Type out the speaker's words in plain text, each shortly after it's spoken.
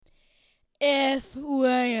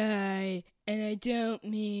FYI, and I don't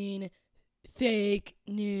mean fake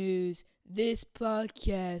news, this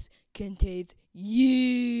podcast contains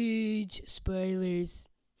huge spoilers.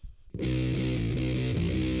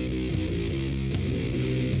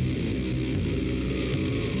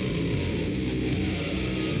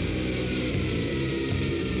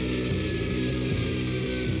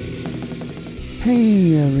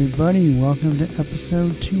 Hey everybody, welcome to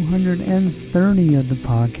episode 230 of the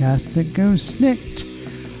podcast that goes snicked.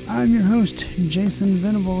 I'm your host, Jason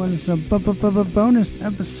Venable, and it's a bonus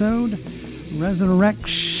episode,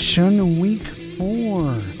 Resurrection Week 4.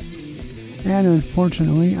 And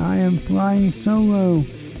unfortunately, I am flying solo.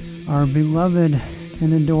 Our beloved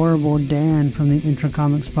and adorable Dan from the Intra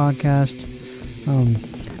Comics podcast.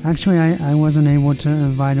 Actually, I wasn't able to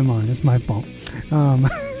invite him on. It's my fault.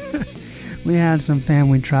 We had some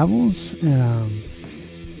family travels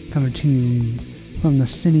coming to you from the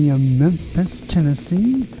city of Memphis,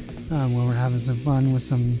 Tennessee, where we're having some fun with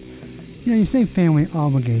some, you say family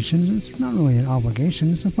obligations. It's not really an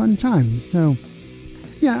obligation. It's a fun time. So,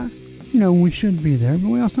 yeah, we should be there, but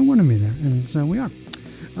we also want to be there. And so we are.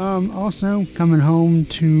 Also, coming home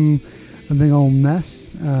to a big old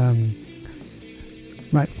mess.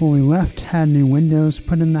 Right before we left, had new windows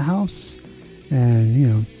put in the house.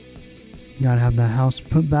 And, gotta have the house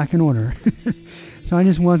put back in order. So I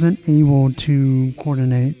just wasn't able to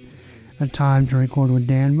coordinate a time to record with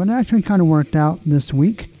Dan, but it actually kind of worked out this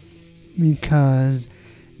week because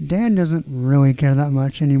Dan doesn't really care that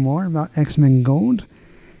much anymore about X-Men Gold,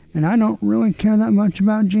 and I don't really care that much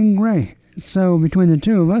about Jean Grey. So between the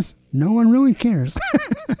two of us, no one really cares.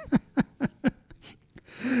 But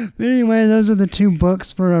anyway, those are the two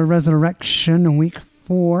books for a Resurrection Week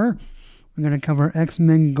 4. We're going to cover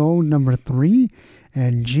X-Men Gold number 3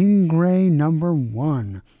 and Jean Grey number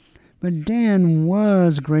 1. But Dan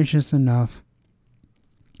was gracious enough,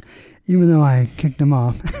 even though I kicked him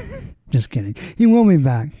off. Just kidding. He will be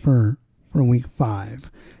back for week 5.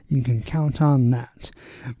 You can count on that.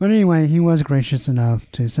 But anyway, he was gracious enough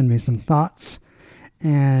to send me some thoughts.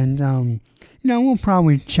 And, we'll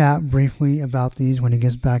probably chat briefly about these when he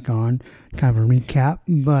gets back on. Kind of a recap.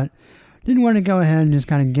 But didn't want to go ahead and just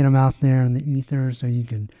kind of get them out there in the ether so you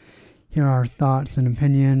can hear our thoughts and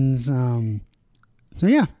opinions. So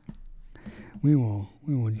yeah, we will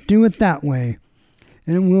do it that way,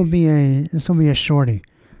 and this will be a shorty,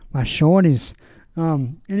 my shorties.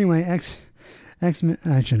 Anyway, X-Men.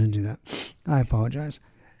 I shouldn't do that. I apologize.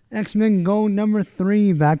 X-Men Gold number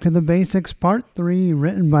 3, Back to the Basics, Part 3,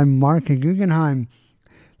 written by Mark Guggenheim,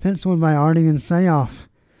 penciled by Artie and Sayoff.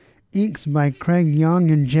 Inks by Craig Young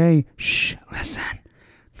and Jay. Listen.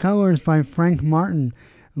 Colors by Frank Martin.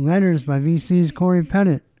 Letters by VC's Corey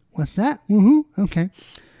Pettit. What's that? Woohoo. Okay.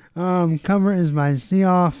 Cover is by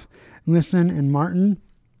Seoff, Listen, and Martin.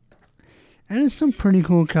 And it's some pretty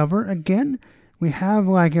cool cover. Again, we have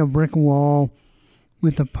like a brick wall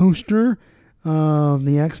with a poster of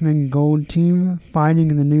the X-Men Gold team fighting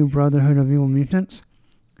in the new Brotherhood of Evil Mutants.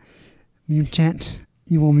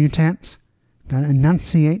 Evil Mutants. Gotta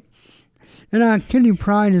enunciate. And Kitty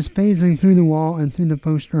Pryde is phasing through the wall and through the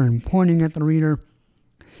poster and pointing at the reader.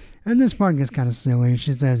 And this part gets kind of silly.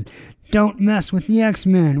 She says, "Don't mess with the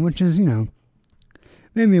X-Men," which is,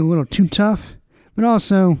 maybe a little too tough. But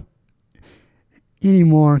also,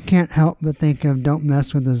 anymore, can't help but think of "Don't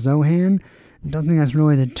mess with the Zohan." I don't think that's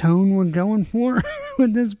really the tone we're going for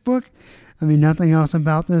with this book. I mean, nothing else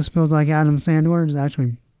about this feels like Adam Sandler. It's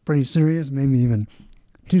actually pretty serious, maybe even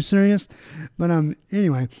too serious. But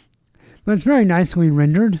anyway. But it's very nicely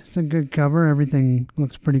rendered. It's a good cover. Everything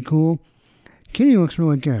looks pretty cool. Kitty looks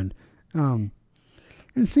really good. And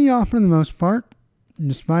Seoff, for the most part,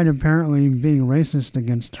 despite apparently being racist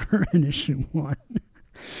against her in issue 1,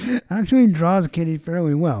 actually draws Kitty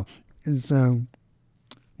fairly well. And so,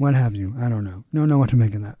 what have you? I don't know. Don't know what to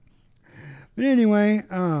make of that. But anyway,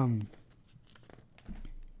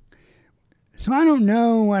 so I don't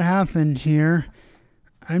know what happened here.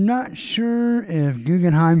 I'm not sure if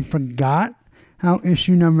Guggenheim forgot how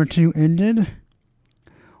issue number 2 ended,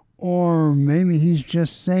 or maybe he's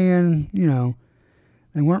just saying,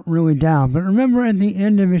 they weren't really down. But remember at the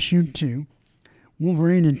end of issue 2,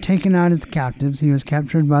 Wolverine had taken out his captives. He was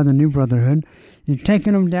captured by the New Brotherhood. He'd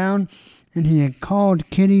taken them down, and he had called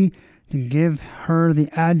Kitty to give her the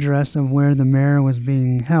address of where the mayor was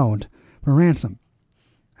being held for ransom.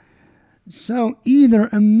 So either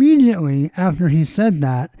immediately after he said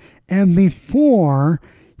that and before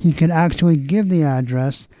he could actually give the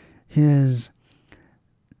address, his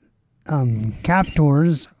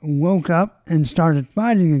captors woke up and started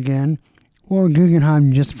fighting again, or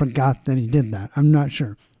Guggenheim just forgot that he did that. I'm not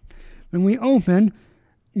sure. And we open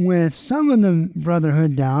with some of the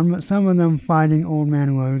Brotherhood down, but some of them fighting Old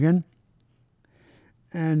Man Logan.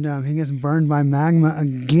 And he gets burned by magma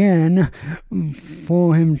again.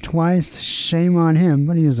 Fool him twice. Shame on him.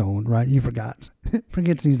 But he is old, right? He forgot.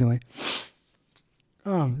 Forgets easily.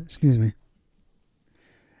 Excuse me.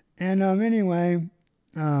 And anyway,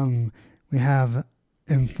 we have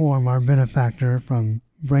Inform, our benefactor from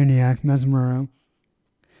Brainiac, Mesmero.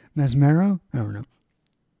 Mesmero? I don't know.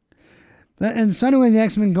 And suddenly the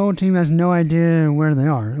X-Men Gold team has no idea where they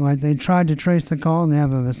are. Like, they tried to trace the call and they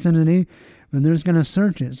have a vicinity, but they're just going to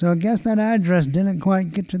search it. So I guess that address didn't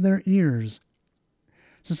quite get to their ears.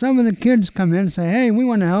 So some of the kids come in and say, hey, we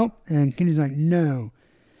want to help. And Kitty's like, no.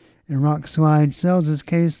 And Rockslide sells his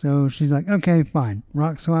case, so she's like, okay, fine.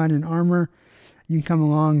 Rockslide in armor, you can come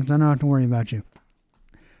along because I don't have to worry about you.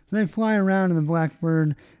 So they fly around in the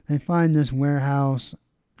Blackbird. They find this warehouse.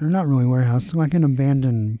 Or not really warehouse. It's like an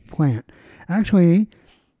abandoned plant. Actually,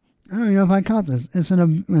 I don't even know if I caught this. It's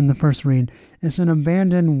in the first read. It's an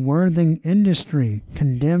abandoned Worthing Industry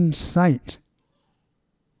condemned site.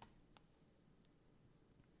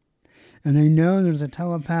 And they know there's a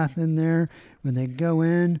telepath in there. When they go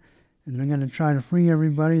in, and they're going to try to free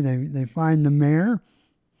everybody. They find the mayor.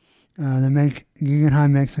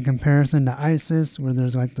 Guggenheim makes a comparison to ISIS, where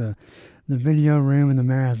there's like the video room, and the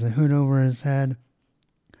mayor has a hood over his head.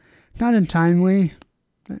 Kind of timely.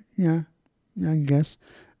 Yeah, I guess.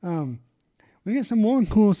 We get some more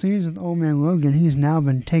cool scenes with Old Man Logan. He's now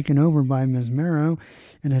been taken over by Mesmero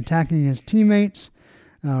and attacking his teammates.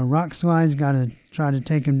 Rockslide's got to try to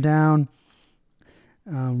take him down.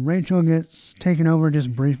 Rachel gets taken over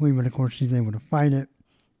just briefly, but of course she's able to fight it.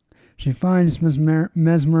 She finds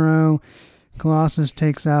Mesmero. Colossus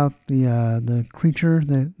takes out the creature,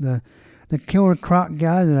 the killer croc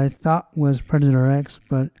guy that I thought was Predator X,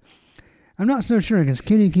 but I'm not so sure because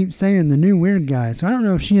Kitty keeps saying the new weird guy, so I don't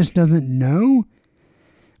know if she just doesn't know,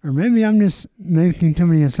 or maybe I'm just making too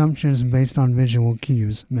many assumptions based on visual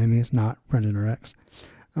cues. Maybe it's not Predator X.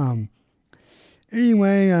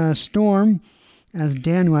 Anyway, Storm, as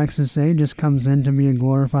Dan likes to say, just comes in to be a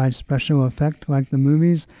glorified special effect like the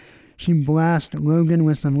movies. She blasts Logan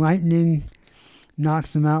with some lightning,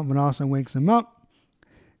 knocks him out, but also wakes him up.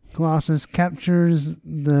 Colossus captures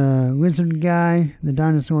the lizard guy, the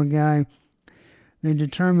dinosaur guy. They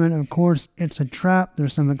determine, of course, it's a trap.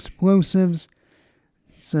 There's some explosives.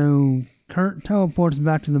 So Kurt teleports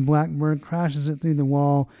back to the Blackbird, crashes it through the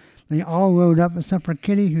wall. They all load up except for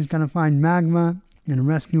Kitty, who's going to find Magma and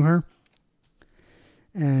rescue her.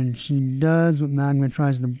 And she does, but Magma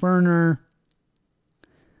tries to burn her.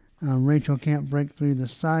 Rachel can't break through the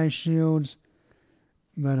psi shields.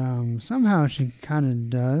 But somehow she kind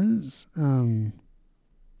of does. I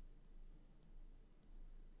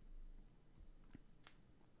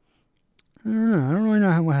don't know. I don't really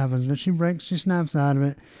know what happens, but she snaps out of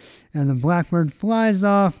it. And the Blackbird flies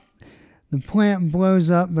off. The plant blows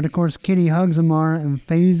up, but of course Kitty hugs Amara and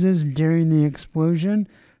phases during the explosion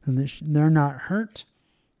so that they're not hurt.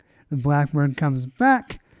 The Blackbird comes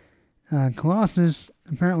back. Colossus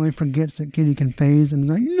apparently forgets that Kitty can phase and is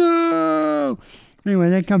like, no! Anyway,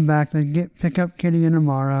 they come back. They pick up Kitty and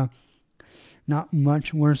Amara. Not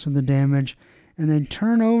much worse with the damage. And they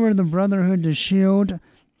turn over the Brotherhood to S.H.I.E.L.D.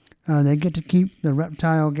 They get to keep the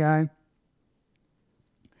reptile guy.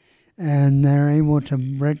 And they're able to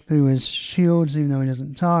break through his shields, even though he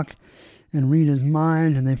doesn't talk, and read his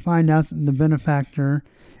mind. And they find out that the benefactor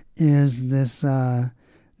is this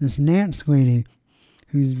Nance lady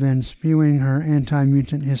who's been spewing her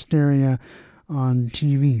anti-mutant hysteria on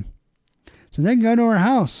TV. So they go to her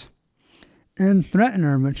house and threaten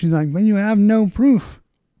her, but she's like, but you have no proof.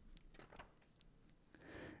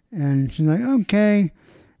 And she's like, okay.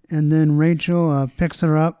 And then Rachel picks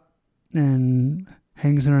her up and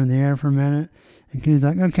hangs her in the air for a minute. And Kitty's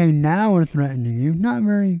like, okay, now we're threatening you. Not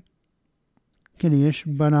very Kitty-ish,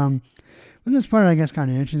 but this part I guess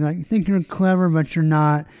kind of is. She's like, you think you're clever, but you're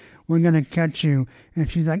not. We're going to catch you.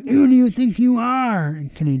 And she's like, who do you think you are?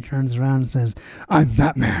 And Kitty turns around and says, I'm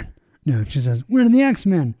Batman. No, she says, we're the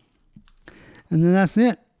X-Men. And then that's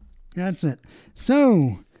it. That's it.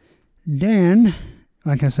 So, Dan,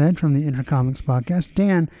 like I said, from the Intercomics podcast,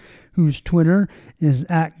 Dan, whose Twitter is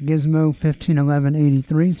at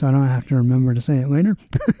Gizmo151183, so I don't have to remember to say it later.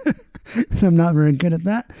 Because I'm not very good at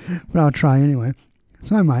that, but I'll try anyway.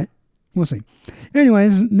 So I might. We'll see.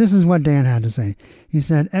 Anyways, this is what Dan had to say. He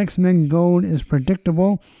said, X-Men Gold is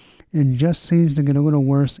predictable and just seems to get a little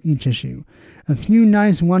worse each issue. A few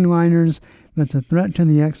nice one-liners, but the threat to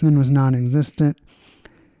the X-Men was non-existent.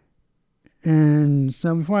 And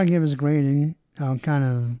so before I give his grading, I'll kind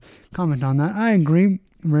of comment on that. I agree.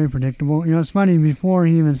 very predictable. You know, it's funny, before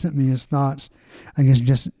he even sent me his thoughts, I guess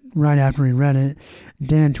just right after he read it,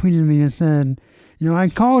 Dan tweeted me and said, you know, I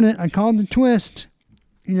called the twist,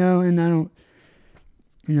 you know, and I don't,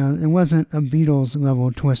 you know, it wasn't a Beatles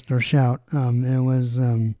level twist or shout. It was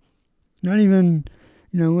not even,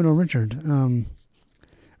 you know, Little Richard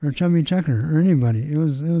or Chubby Checker or anybody. It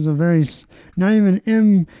was a very, not even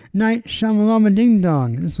M. Night Shyamalama Ding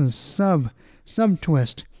Dong. This was sub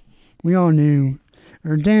twist. We all knew,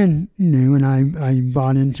 or Dan knew, and I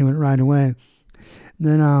bought into it right away.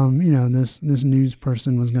 Then, you know, this news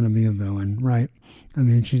person was going to be a villain, right? I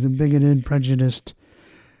mean, she's a bigoted, prejudiced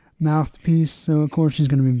mouthpiece, so of course she's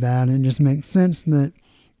going to be bad. It just makes sense that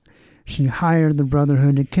she hired the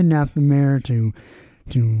Brotherhood to kidnap the mayor to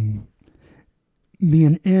be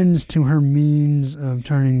an end to her means of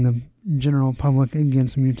turning the general public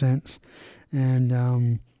against mutants.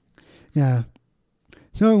 And, yeah.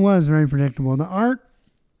 So it was very predictable. The art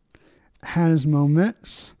had its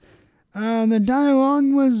moments. The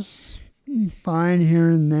dialogue was fine here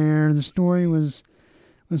and there. The story was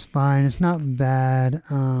fine. It's not bad.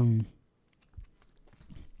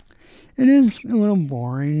 It is a little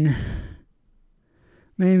boring.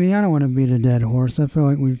 Maybe. I don't want to beat a dead horse. I feel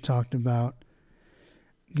like we've talked about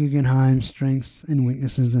Guggenheim's strengths and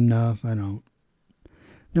weaknesses enough. I don't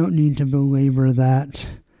need to belabor that.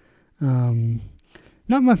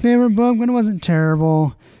 Not my favorite book, but it wasn't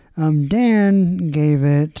terrible. Dan gave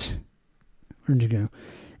it... Where'd you go?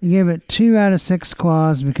 He gave it 2 out of 6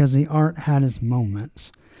 claws because the art had its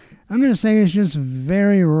moments. I'm going to say it's just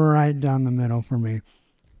very right down the middle for me.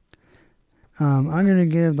 I'm going to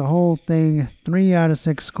give the whole thing 3 out of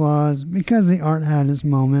 6 claws because the art had its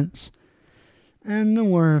moments. And there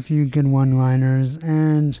were a few good one-liners.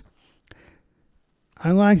 And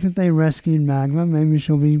I like that they rescued Magma. Maybe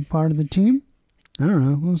she'll be part of the team. I don't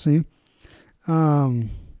know. We'll see.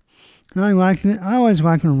 I liked it. I always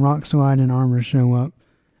like when Rockslide and Armor show up.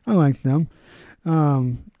 I like them.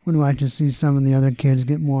 Would like to see some of the other kids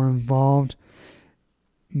get more involved.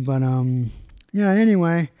 But, yeah,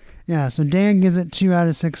 anyway. Yeah, so Dan gives it 2 out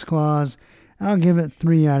of 6 claws. I'll give it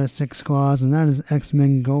 3 out of 6 claws, and that is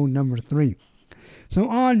X-Men Gold number 3. So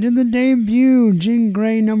on to the debut, Jean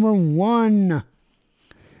Grey number 1,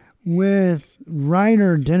 with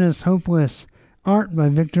writer Dennis Hopeless, art by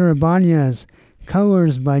Victor Ibanez,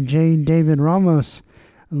 colors by J. David Ramos,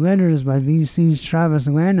 letters by VC's Travis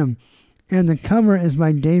Lanham, and the cover is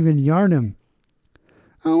by David Yardem.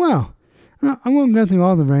 Oh, wow. I won't go through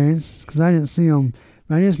all the variants because I didn't see them,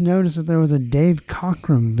 but I just noticed that there was a Dave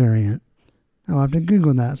Cockrum variant. I'll have to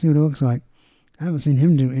Google that, see what it looks like. I haven't seen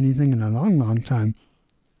him do anything in a long, long time.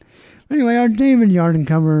 Anyway, our David Yardem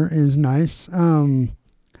cover is nice.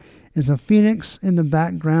 It's a phoenix in the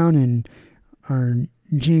background and our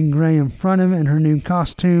Jean Grey in front of it in her new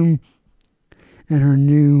costume and her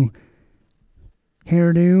new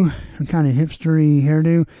hairdo, her kind of hipstery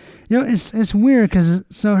hairdo. You know, it's weird because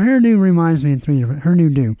so hairdo reminds me of her new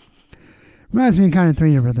do reminds me of kind of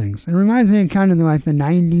 3 different things. It reminds me of kind of like the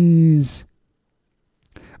 90s.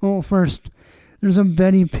 Well, first, there's a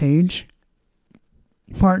Betty Page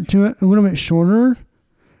part to it, a little bit shorter,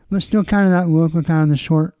 but still kind of that look with kind of the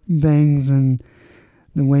short bangs and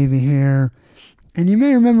the wavy hair. And you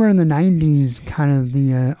may remember in the 90s, kind of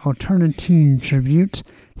the alternative tribute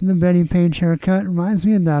to the Betty Page haircut. Reminds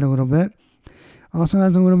me of that a little bit. Also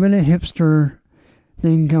has a little bit of hipster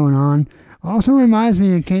thing going on. Also reminds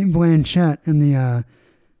me of Cate Blanchett in the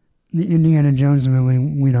Indiana Jones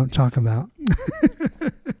movie we don't talk about.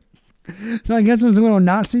 So I guess there's a little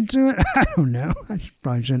Nazi to it. I don't know. I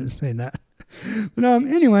probably shouldn't say that. But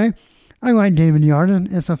anyway, I like David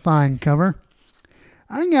Yardem. It's a fine cover.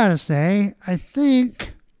 I gotta say, I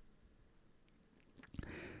think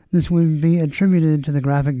this would be attributed to the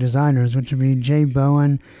graphic designers, which would be Jay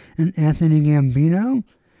Bowen and Anthony Gambino.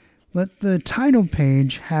 But the title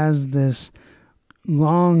page has this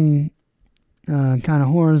long, kind of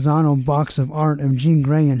horizontal box of art of Jean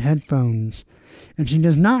Grey in headphones. And she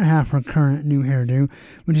does not have her current new hairdo,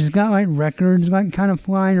 but she's got like records like kind of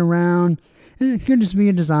flying around. And it could just be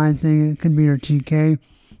a design thing. It could be her TK.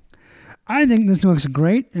 I think this looks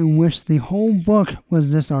great and wish the whole book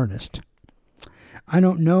was this artist. I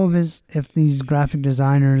don't know if these graphic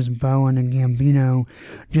designers, Bowen and Gambino,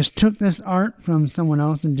 just took this art from someone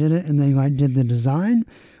else and did it and they like did the design,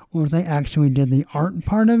 or if they actually did the art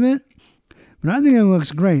part of it. But I think it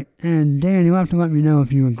looks great. And Dan, you'll have to let me know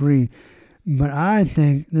if you agree. But I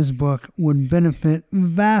think this book would benefit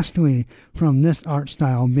vastly from this art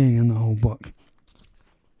style being in the whole book.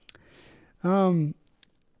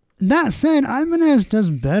 That said, Ibanez does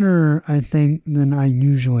better, I think, than I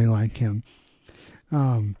usually like him.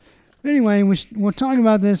 Anyway, we'll talk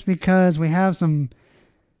about this because we have some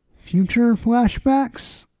future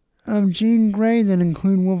flashbacks of Jean Grey that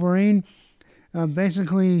include Wolverine.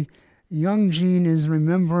 Basically, young Jean is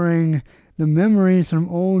remembering the memories from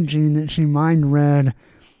old Jean that she mind read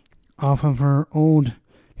off of her old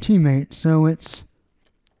teammate. So it's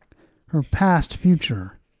her past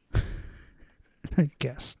future, I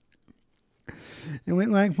guess.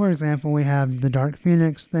 And like, for example, we have the Dark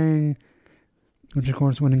Phoenix thing, which of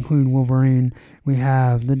course would include Wolverine. We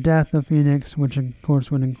have the death of Phoenix, which of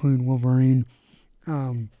course would include Wolverine.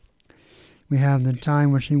 We have the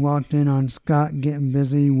time where she walked in on Scott getting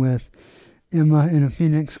busy with Emma in a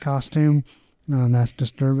Phoenix costume. That's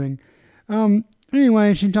disturbing.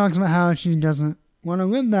 Anyway, she talks about how she doesn't want to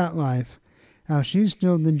live that life. How she's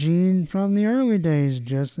still the Jean from the early days,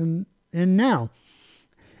 just in now.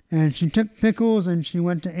 And she took pickles and she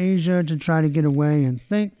went to Asia to try to get away and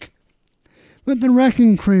think. But the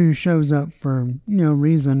Wrecking Crew shows up for,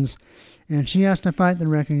 reasons. And she has to fight the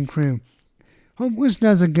Wrecking Crew. Hopeless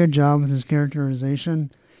does a good job with his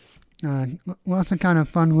characterization. Lots of kind of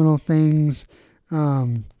fun little things.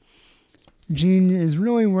 Jean is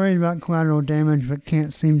really worried about collateral damage, but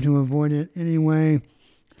can't seem to avoid it anyway.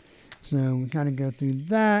 So we kind of go through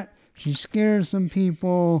that. She scares some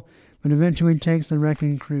people, but eventually takes the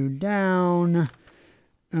Wrecking Crew down.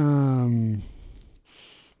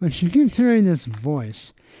 But she keeps hearing this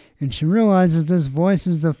voice, and she realizes this voice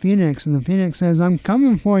is the Phoenix, and the Phoenix says, "I'm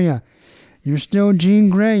coming for you. You're still Jean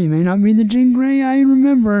Grey. You may not be the Jean Grey I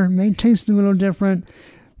remember. It may taste a little different,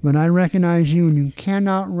 but I recognize you, and you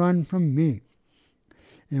cannot run from me."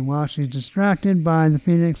 And while she's distracted by the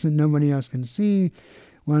Phoenix that nobody else can see,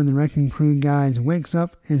 one of the Wrecking Crew guys wakes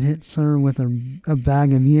up and hits her with a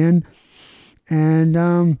bag of yen.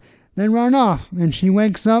 And they run off, and she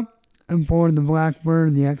wakes up aboard the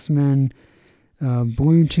Blackbird. The X-Men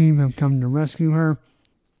Blue Team have come to rescue her.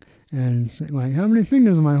 And it's like, how many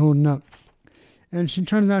fingers am I holding up? And she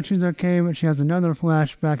turns out she's okay, but she has another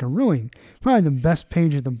flashback, probably the best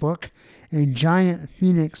page of the book. A giant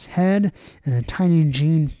Phoenix head and a tiny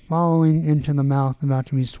Jean falling into the mouth, about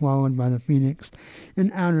to be swallowed by the Phoenix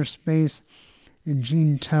in outer space. And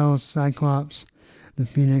Jean tells Cyclops the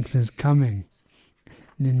Phoenix is coming.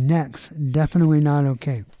 The next, definitely not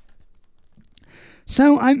okay.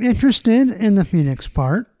 So I'm interested in the Phoenix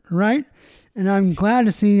part, right? And I'm glad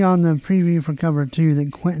to see on the preview for cover 2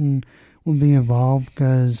 that Quentin will be involved,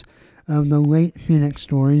 because of the late Phoenix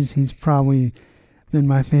stories, he's probably been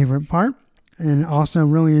my favorite part. And also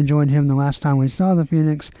really enjoyed him the last time we saw the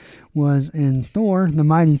Phoenix was in Thor, the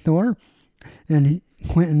Mighty Thor. And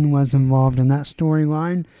Quentin was involved in that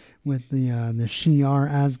storyline with the Shi'ar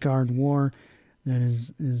Asgard war that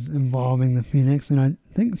is involving the Phoenix. And I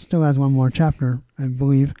think it still has one more chapter, I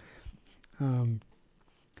believe. So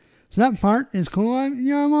that part is cool.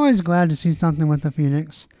 I'm always glad to see something with the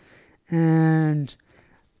Phoenix. And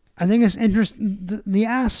I think it's interesting, the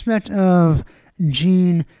aspect of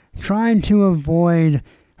Jean trying to avoid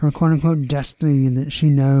her quote-unquote destiny that she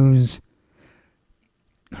knows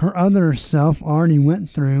her other self already went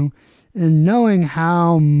through, and knowing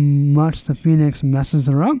how much the Phoenix messes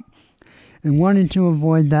her up and wanting to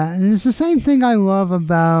avoid that. And it's the same thing I love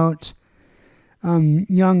about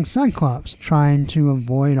young Cyclops, trying to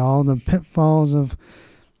avoid all the pitfalls of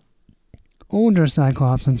older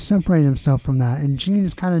Cyclops and separate himself from that. And Jean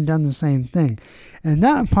has kind of done the same thing. And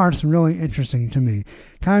that part's really interesting to me.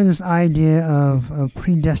 Kind of this idea of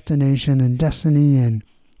predestination and destiny and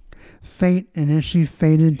fate, and is she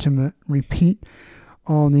fated to repeat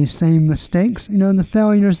all these same mistakes? The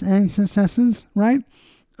failures and successes, right?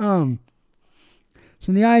 So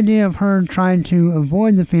the idea of her trying to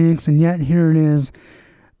avoid the Phoenix, and yet here it is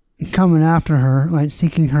coming after her, like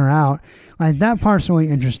seeking her out, like that part's really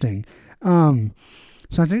interesting. So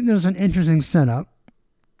I think there's an interesting setup,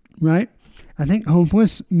 right? I think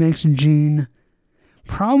Hopeless makes Jean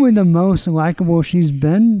probably the most likable she's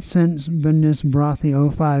been since Bendis brought the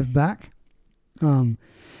 05 back. And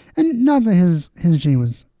not that his Jean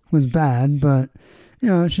was bad, but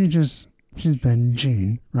she's been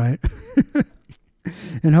Jean, right?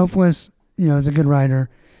 And Hopeless, is a good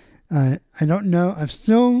writer. I don't know. I've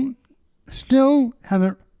still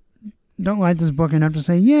don't like this book enough to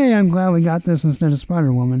say, yay, I'm glad we got this instead of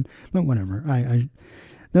Spider-Woman. But whatever.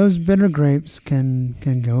 Those bitter grapes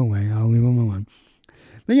can go away. I'll leave them alone.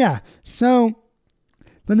 But yeah,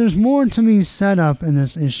 but there's more to me set up in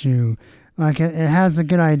this issue. Like it has a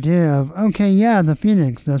good idea of, okay, yeah, the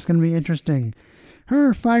Phoenix, that's going to be interesting.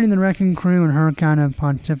 Her fighting the Wrecking Crew and her kind of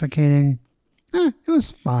pontificating, it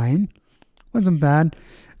was fine. Wasn't bad.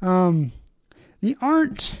 The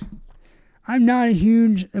art, I'm not a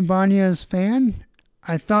huge Ibanez fan.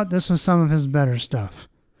 I thought this was some of his better stuff.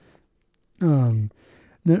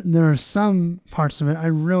 There are some parts of it I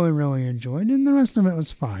really, really enjoyed, and the rest of it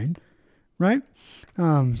was fine, right?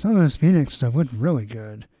 Some of his Phoenix stuff was really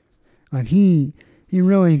good. Like he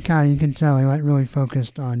really you can tell he like really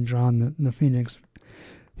focused on drawing the Phoenix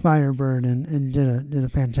Firebird and did a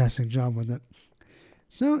fantastic job with it.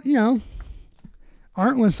 So,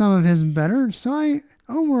 art was some of his better. So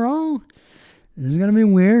overall, this is gonna be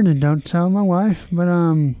weird, and don't tell my wife, but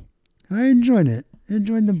I enjoyed it.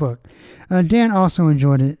 Enjoyed the book. Dan also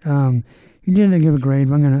enjoyed it. He didn't give a grade,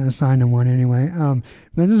 but I'm going to assign him one anyway.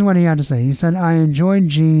 But this is what he had to say. He said, I enjoyed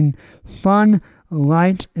Gene, fun,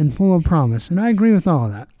 light, and full of promise. And I agree with all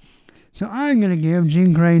of that. So I'm going to give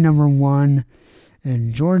Jean Grey number 1.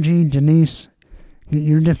 And Georgie, Denise, get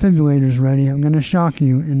your defibrillators ready. I'm going to shock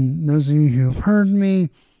you. And those of you who have heard me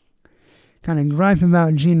kind of gripe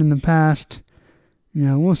about Gene in the past,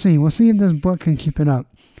 we'll see. We'll see if this book can keep it up.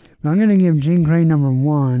 But I'm going to give Jean Grey number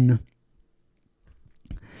 1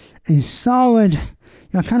 a solid,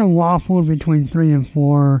 kind of waffled between 3 and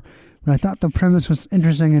 4, but I thought the premise was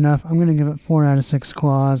interesting enough. I'm going to give it 4 out of 6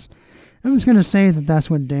 claws. I'm just going to say that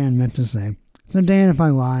that's what Dan meant to say. So Dan, if I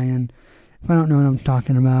lie and if I don't know what I'm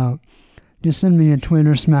talking about, just send me a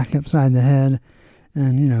Twitter, smack upside the head,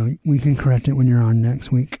 and, we can correct it when you're on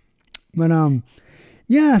next week. But, so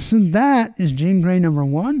that is Jean Grey number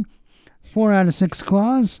 1, 4 out of 6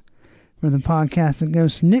 claws for the podcast that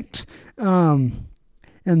goes snicked.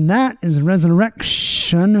 And that is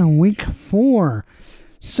Resurrection Week 4.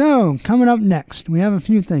 So, coming up next, we have a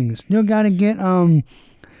few things. Still got to get our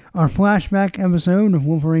flashback episode of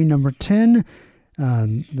Wolverine number 10,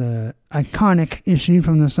 the iconic issue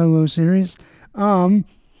from the solo series. We'll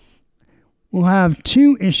have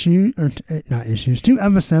 2 episodes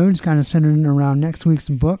kind of centered around next week's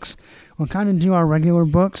books. We'll kind of do our regular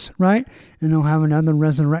books, right? And we'll have another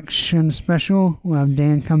Resurrection special. We'll have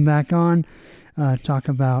Dan come back on. Talk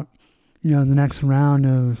about, the next round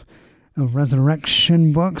of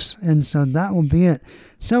Resurrection books. And so that will be it.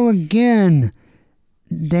 So again,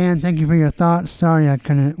 Dan, thank you for your thoughts. Sorry I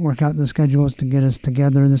couldn't work out the schedules to get us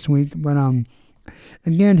together this week. But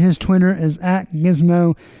again, his Twitter is at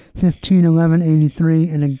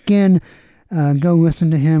Gizmo151183. And again, go listen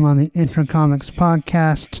to him on the Intra Comics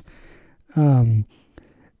podcast.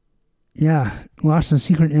 Lost the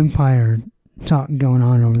Secret Empire talk going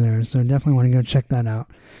on over there, so definitely want to go check that out.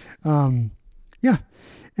 And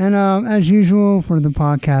as usual for the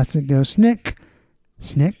podcast, it goes snicked.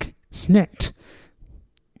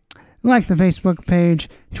 Like the Facebook page,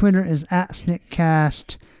 Twitter is at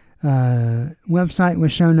Snickcast. Website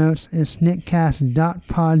with show notes is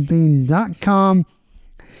snickcast.podbean.com.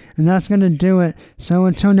 And that's going to do it. So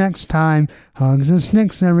until next time, hugs and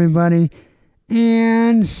snicks, everybody,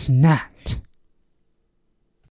 and snacked.